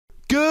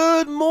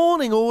Good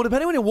morning, or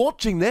depending when you're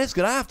watching this,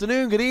 good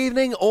afternoon, good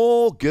evening,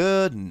 or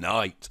good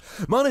night.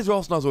 My name's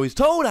Ross, and as always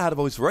told, I had a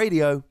voice for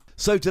radio.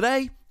 So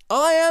today,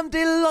 I am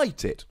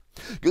delighted,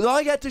 because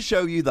I get to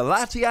show you the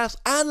Latias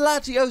and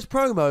Latios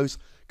promos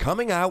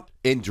coming out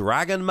in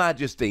Dragon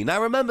Majesty.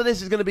 Now remember,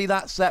 this is going to be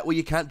that set where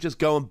you can't just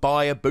go and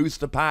buy a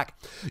booster pack.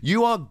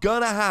 You are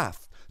going to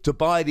have to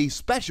buy these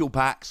special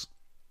packs.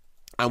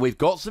 And we've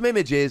got some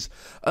images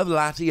of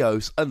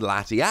Latios and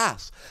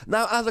Latias.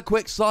 Now, as a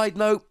quick side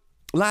note,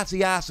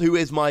 Latias, who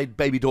is my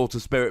baby daughter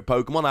spirit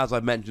Pokemon, as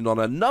I've mentioned on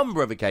a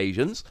number of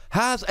occasions,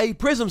 has a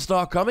Prism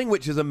Star coming,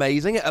 which is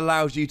amazing. It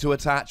allows you to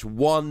attach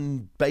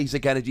one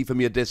basic energy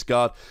from your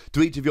discard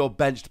to each of your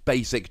benched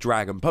basic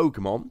Dragon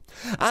Pokemon.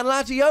 And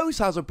Latios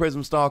has a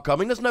Prism Star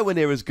coming that's nowhere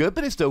near as good,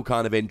 but it's still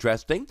kind of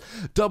interesting.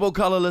 Double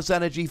colorless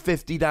energy,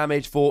 50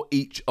 damage for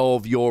each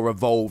of your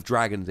evolved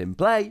dragons in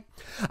play.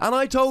 And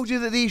I told you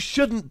that these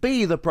shouldn't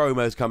be the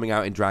promos coming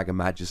out in Dragon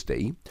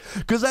Majesty,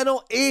 because they're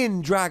not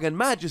in Dragon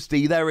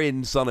Majesty, they're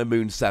in Sun and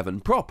Moon 7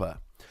 proper.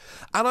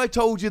 And I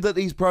told you that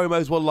these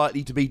promos were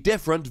likely to be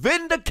different.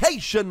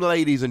 Vindication,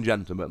 ladies and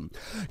gentlemen,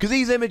 because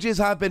these images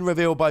have been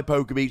revealed by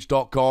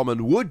Pokebeach.com,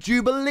 and would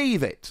you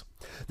believe it?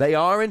 They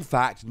are in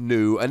fact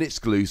new and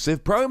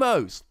exclusive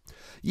promos.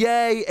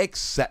 Yay,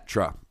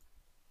 etc.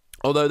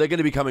 Although they're going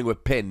to be coming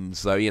with pins,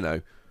 so you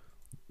know.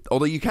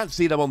 Although you can't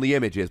see them on the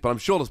images, but I'm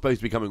sure they're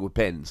supposed to be coming with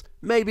pins.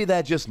 Maybe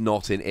they're just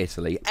not in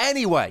Italy.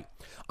 Anyway,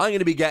 I'm going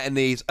to be getting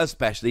these,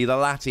 especially the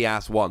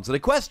Latias one. So the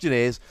question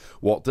is,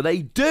 what do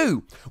they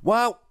do?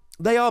 Well,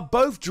 they are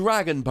both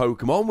Dragon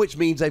Pokemon, which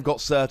means they've got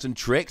certain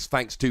tricks,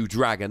 thanks to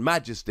Dragon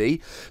Majesty.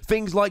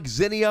 Things like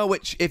Zinnia,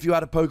 which, if you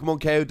had a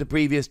Pokemon KO'd the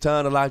previous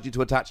turn, allows you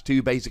to attach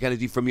 2 basic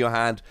energy from your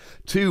hand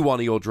to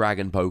one of your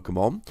Dragon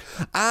Pokemon.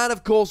 And,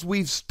 of course,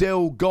 we've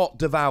still got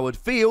Devoured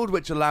Field,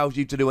 which allows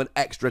you to do an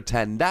extra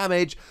 10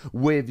 damage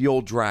with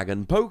your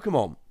Dragon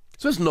Pokemon.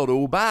 So it's not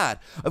all bad.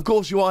 Of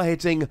course, you are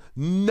hitting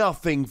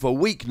nothing for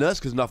weakness,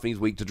 because nothing's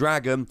weak to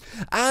Dragon.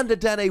 And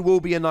Dedenne will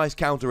be a nice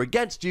counter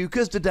against you,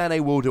 because Dedenne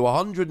will do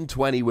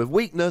 120 with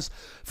weakness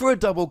for a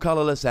double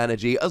colorless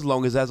energy, as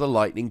long as there's a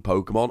lightning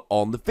Pokemon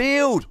on the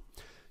field.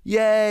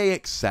 Yay,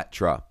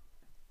 etc.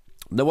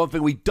 The one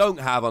thing we don't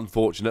have,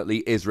 unfortunately,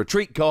 is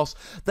retreat costs.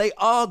 They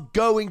are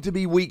going to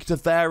be weak to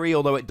Fairy,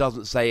 although it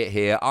doesn't say it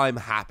here. I'm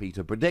happy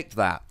to predict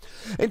that.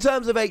 In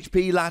terms of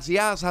HP,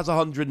 Latias has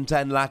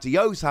 110,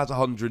 Latios has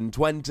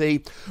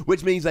 120,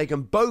 which means they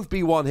can both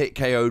be one-hit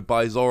KO'd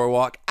by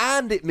Zoroark,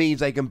 and it means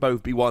they can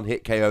both be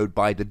one-hit KO'd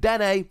by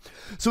Dedenne.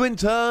 So in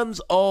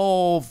terms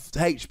of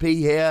HP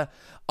here,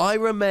 I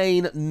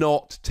remain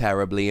not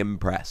terribly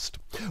impressed.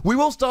 We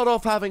will start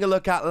off having a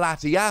look at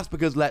Latias,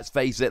 because let's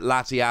face it,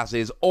 Latias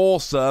is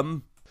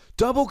awesome.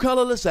 Double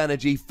colorless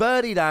energy,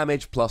 30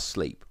 damage plus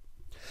sleep.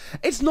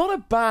 It's not a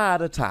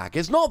bad attack.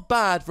 It's not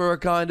bad for a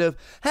kind of,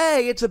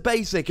 hey, it's a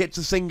basic, it's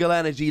a single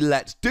energy,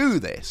 let's do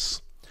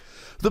this.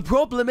 The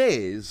problem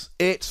is,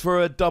 it's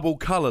for a double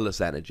colorless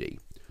energy,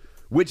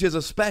 which is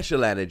a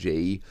special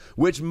energy,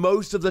 which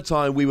most of the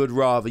time we would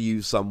rather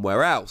use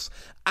somewhere else.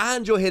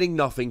 And you're hitting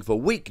nothing for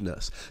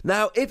weakness.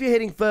 Now, if you're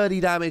hitting 30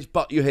 damage,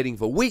 but you're hitting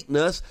for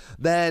weakness,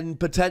 then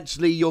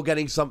potentially you're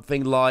getting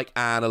something like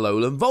an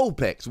Alolan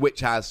Vulpix, which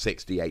has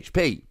 60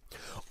 HP.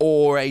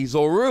 Or a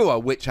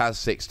Zorua, which has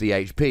 60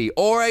 HP.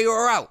 Or a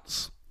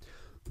Ralts,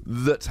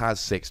 that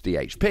has 60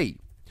 HP.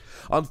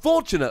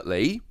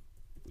 Unfortunately,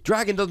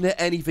 Dragon doesn't hit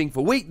anything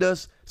for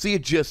weakness, so you're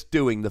just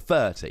doing the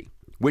 30.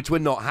 Which we're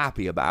not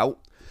happy about.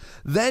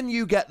 Then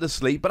you get the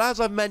sleep, but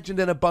as I've mentioned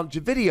in a bunch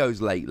of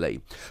videos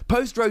lately,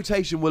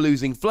 post-rotation we're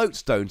losing Float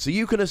Stone, so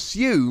you can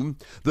assume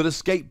that a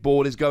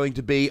skateboard is going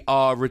to be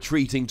our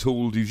retreating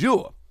tool du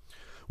jour,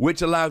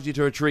 which allows you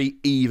to retreat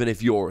even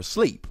if you're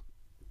asleep.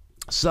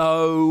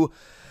 So,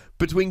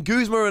 between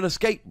Guzma and a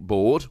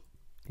skateboard,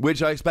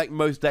 which I expect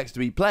most decks to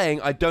be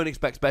playing, I don't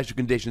expect special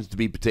conditions to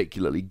be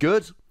particularly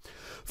good.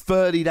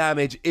 30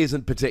 damage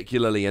isn't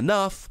particularly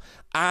enough,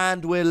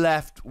 and we're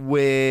left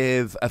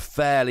with a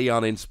fairly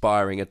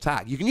uninspiring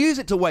attack. You can use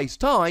it to waste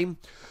time,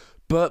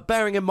 but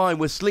bearing in mind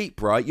with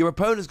sleep, right, your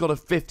opponent's got a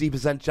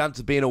 50% chance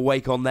of being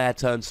awake on their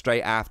turn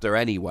straight after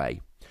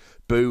anyway.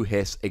 Boo,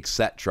 hiss,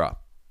 etc.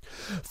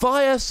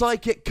 Fire,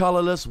 Psychic,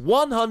 Colorless,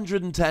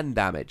 110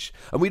 damage.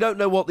 And we don't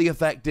know what the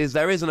effect is.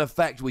 There is an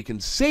effect, we can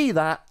see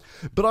that,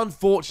 but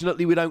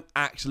unfortunately we don't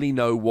actually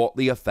know what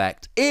the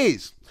effect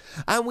is.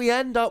 And we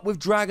end up with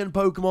Dragon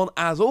Pokemon,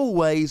 as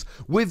always,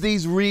 with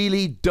these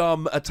really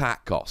dumb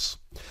attack costs.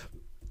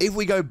 If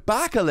we go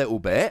back a little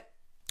bit,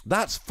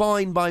 that's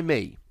fine by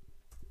me,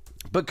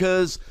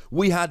 because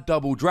we had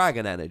double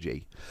Dragon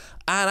Energy.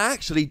 And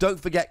actually,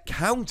 don't forget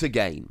Counter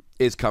Gain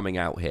is coming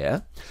out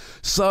here.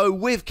 So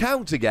with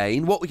Counter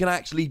Gain, what we can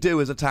actually do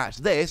is attach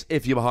this,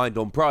 if you're behind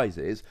on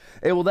prizes.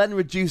 It will then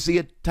reduce the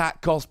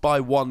attack cost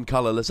by 1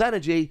 colorless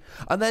energy,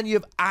 and then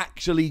you've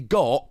actually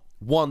got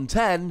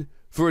 110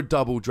 for a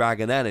double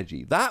Dragon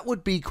Energy. That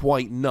would be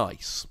quite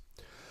nice.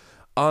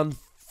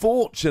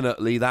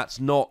 Unfortunately,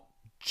 that's not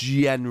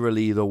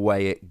generally the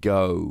way it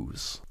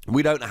goes.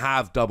 We don't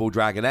have double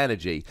dragon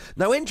energy.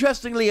 Now,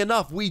 interestingly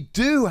enough, we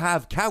do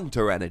have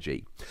counter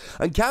energy.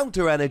 And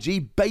counter energy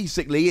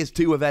basically is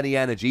 2 of any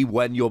energy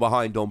when you're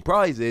behind on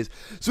prizes.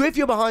 So if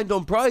you're behind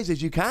on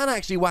prizes, you can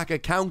actually whack a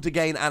counter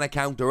gain and a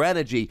counter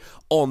energy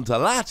onto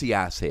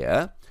Latias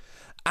here,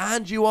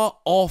 and you are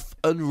off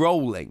and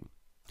rolling.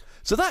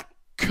 So that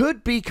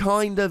could be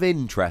kind of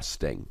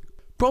interesting.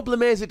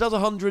 Problem is, it does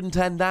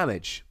 110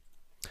 damage.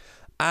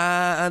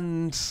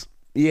 And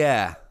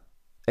yeah,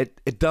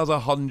 it does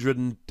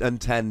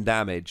 110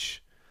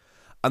 damage.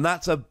 And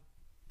that's a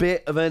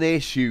bit of an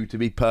issue, to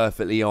be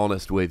perfectly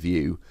honest with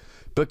you.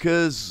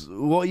 Because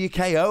what are you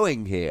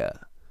KOing here?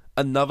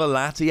 Another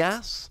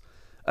Latias?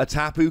 A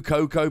Tapu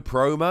Koko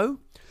promo?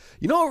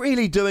 You're not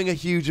really doing a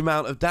huge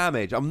amount of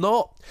damage. I'm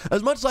not...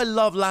 As much as I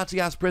love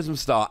Latias Prism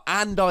Star,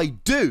 and I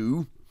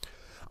do...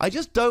 I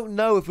just don't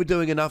know if we're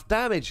doing enough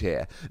damage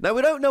here. Now,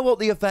 we don't know what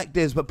the effect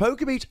is, but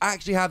Pokebeach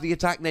actually have the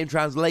attack name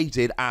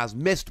translated as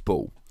Mist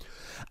Ball.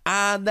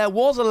 And there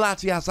was a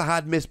Latias that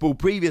had Mist Ball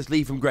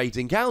previously from Great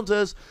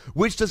Encounters,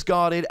 which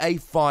discarded a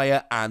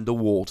fire and a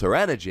water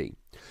energy.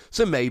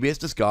 So maybe it's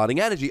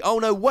discarding energy. Oh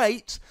no,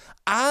 wait!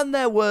 And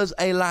there was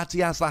a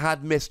Latias that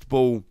had Mist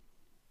Ball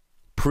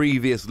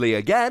previously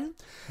again.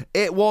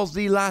 It was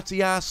the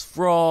Latias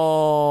from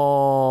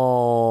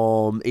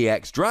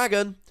EX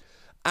Dragon,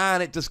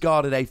 and it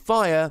discarded a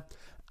fire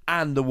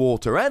and a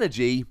water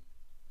energy.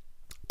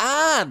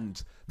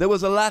 And there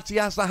was a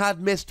Latias that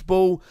had Mist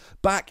Ball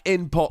back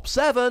in Pop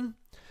 7,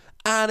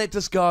 and it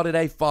discarded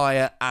a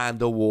fire and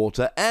a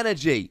water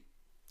energy.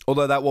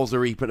 Although that was a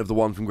reprint of the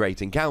one from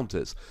Great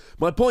Encounters.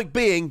 My point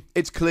being,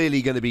 it's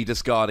clearly going to be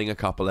discarding a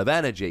couple of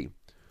energy.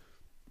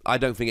 I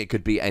don't think it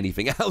could be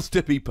anything else,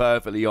 to be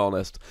perfectly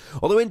honest.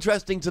 Although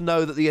interesting to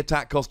know that the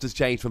attack cost has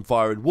changed from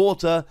Fire and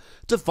Water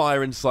to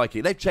Fire and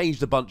Psychic. They've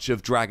changed a bunch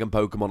of Dragon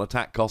Pokemon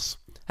attack costs.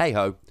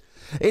 Hey-ho.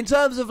 In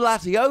terms of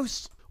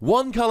Latios,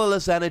 1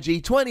 colourless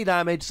energy, 20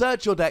 damage,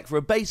 search your deck for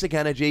a basic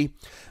energy,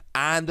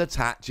 and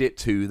attach it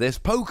to this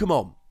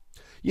Pokemon.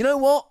 You know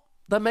what?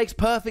 That makes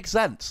perfect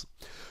sense.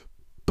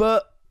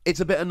 But it's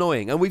a bit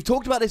annoying. And we've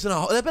talked about this there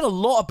have been a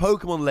lot of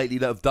Pokemon lately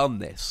that have done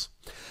this.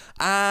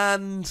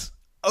 And...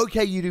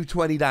 okay, you do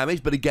 20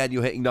 damage, but again,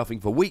 you're hitting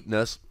nothing for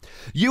weakness.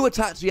 You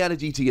attach the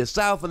energy to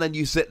yourself, and then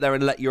you sit there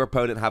and let your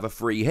opponent have a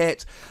free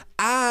hit.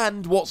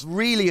 And what's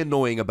really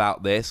annoying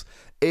about this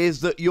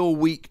is that you're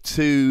weak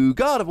to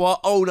Gardevoir.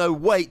 Oh no,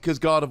 wait, because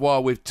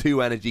Gardevoir with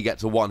 2 energy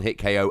gets a 1-hit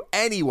KO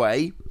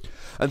anyway.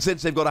 And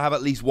since they've got to have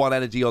at least 1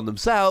 energy on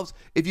themselves,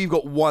 if you've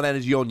got 1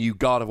 energy on you,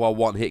 Gardevoir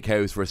 1-hit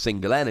KOs for a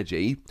single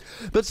energy.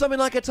 But something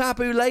like a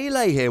Tapu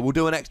Lele here will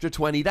do an extra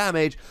 20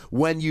 damage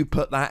when you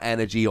put that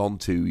energy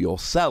onto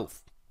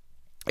yourself.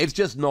 It's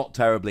just not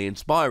terribly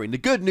inspiring. The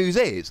good news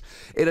is,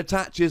 it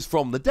attaches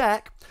from the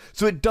deck,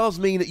 so it does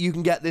mean that you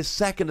can get this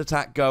second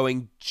attack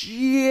going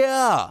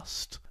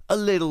just a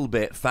little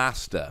bit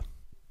faster.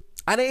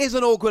 And it is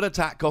an awkward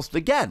attack cost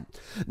again.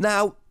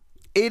 Now,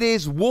 it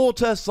is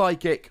Water,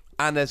 Psychic,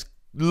 and there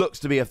looks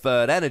to be a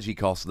third energy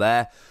cost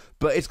there,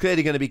 but it's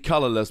clearly going to be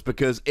colourless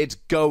because it's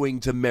going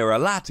to mirror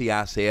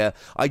Latias here.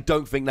 I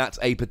don't think that's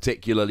a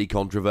particularly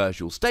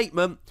controversial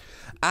statement.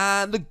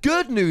 And the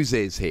good news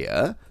is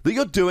here that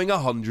you're doing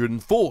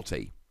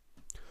 140,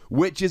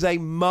 which is a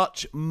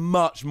much,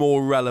 much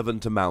more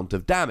relevant amount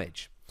of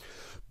damage.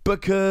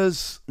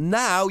 Because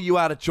now you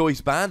add a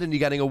Choice Band and you're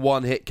getting a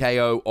 1-hit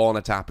KO on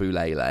a Tapu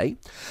Lele.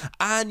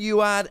 And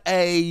you add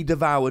a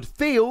Devoured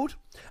Field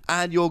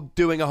and you're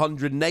doing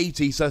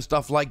 180, so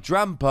stuff like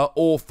Drampa,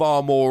 or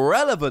far more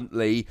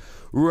relevantly,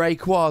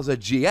 Rayquaza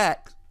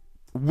GX,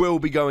 will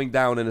be going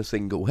down in a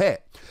single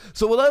hit.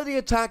 So although the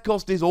attack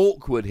cost is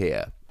awkward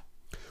here,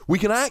 we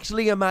can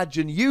actually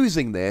imagine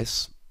using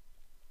this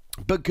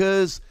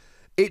because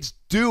it's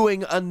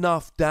doing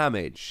enough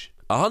damage.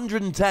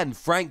 110,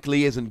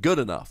 frankly, isn't good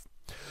enough.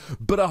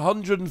 But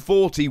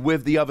 140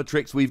 with the other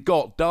tricks we've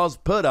got does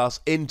put us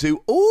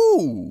into,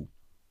 ooh,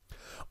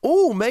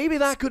 maybe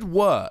that could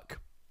work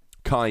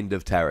kind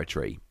of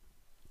territory.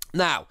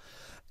 Now,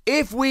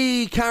 if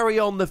we carry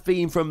on the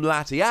theme from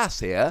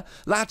Latias here,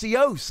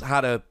 Latios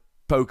had a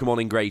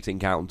Pokemon in Great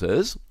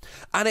Encounters,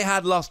 and it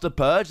had Luster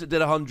Purge that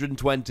did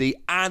 120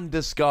 and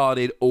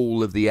discarded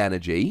all of the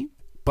energy,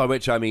 by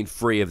which I mean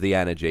free of the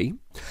energy,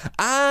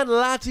 and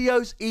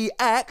Latios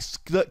EX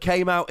that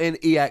came out in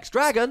EX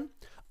Dragon,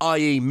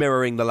 i.e.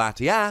 mirroring the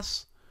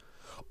Latias,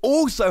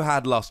 also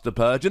had Luster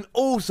Purge and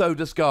also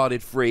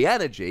discarded free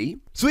energy.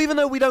 So even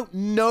though we don't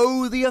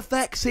know the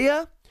effects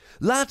here,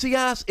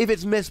 Latias, if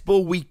it's Mist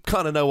Ball, we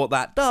kind of know what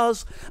that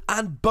does,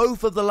 and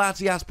both of the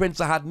Latias prints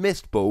that had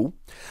Mist Ball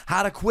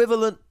had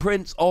equivalent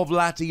prints of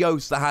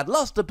Latios that had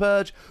Luster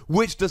Purge,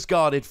 which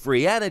discarded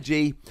free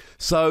energy,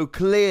 so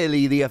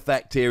clearly the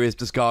effect here is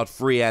discard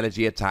free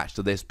energy attached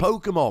to this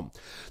Pokemon.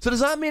 So does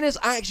that mean it's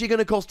actually going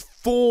to cost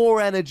 4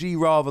 energy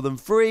rather than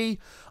 3?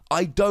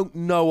 I don't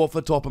know off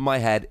the top of my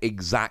head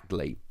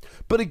exactly.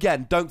 But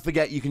again, don't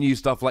forget you can use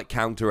stuff like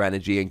Counter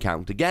Energy and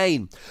Counter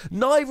Gain.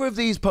 Neither of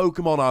these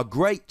Pokemon are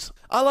great.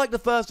 I like the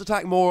first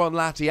attack more on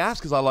Latias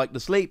because I like to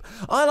sleep.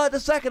 I like the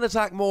second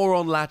attack more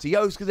on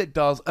Latios because it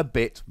does a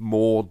bit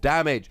more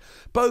damage.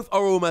 Both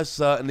are almost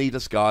certainly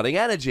discarding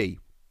energy.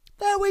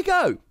 There we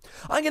go.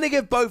 I'm going to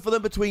give both of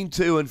them between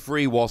 2 and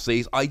 3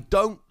 Wassies. I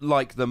don't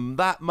like them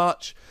that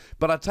much,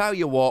 but I tell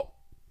you what,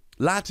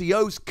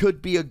 Latios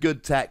could be a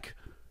good tech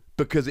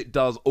because it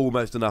does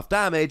almost enough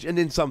damage, and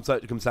in some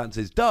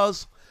circumstances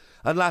does.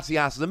 And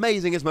Latias is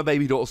amazing as my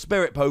baby daughter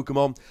spirit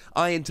Pokemon.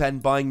 I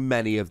intend buying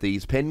many of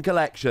these pin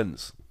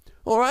collections.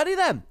 Alrighty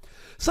then.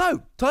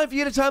 So, time for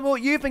you to tell me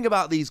what you think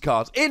about these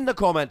cards in the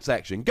comment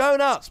section. Go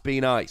nuts,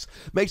 be nice.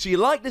 Make sure you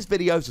like this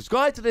video,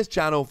 subscribe to this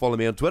channel, follow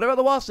me on Twitter at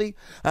 @thewassie,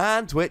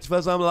 and Twitch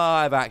for some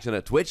live action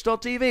at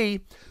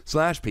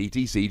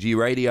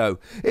twitch.tv/PTCGRadio.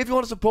 If you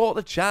want to support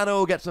the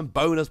channel, get some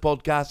bonus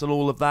podcasts and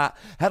all of that,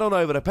 head on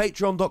over to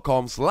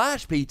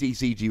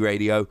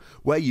patreon.com/PTCGRadio,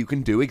 where you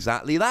can do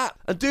exactly that.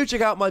 And do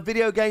check out my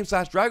video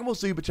game/Dragon Ball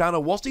Super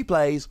channel, Wassie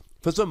Plays,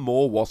 for some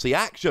more Wassie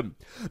action.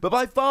 But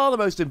by far the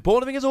most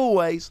important thing as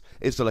always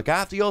is to look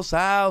after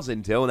yourselves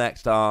until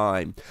next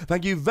time.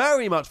 Thank you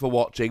very much for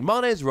watching. My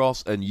name's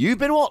Ross and you've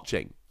been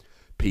watching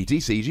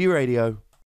PTCG Radio.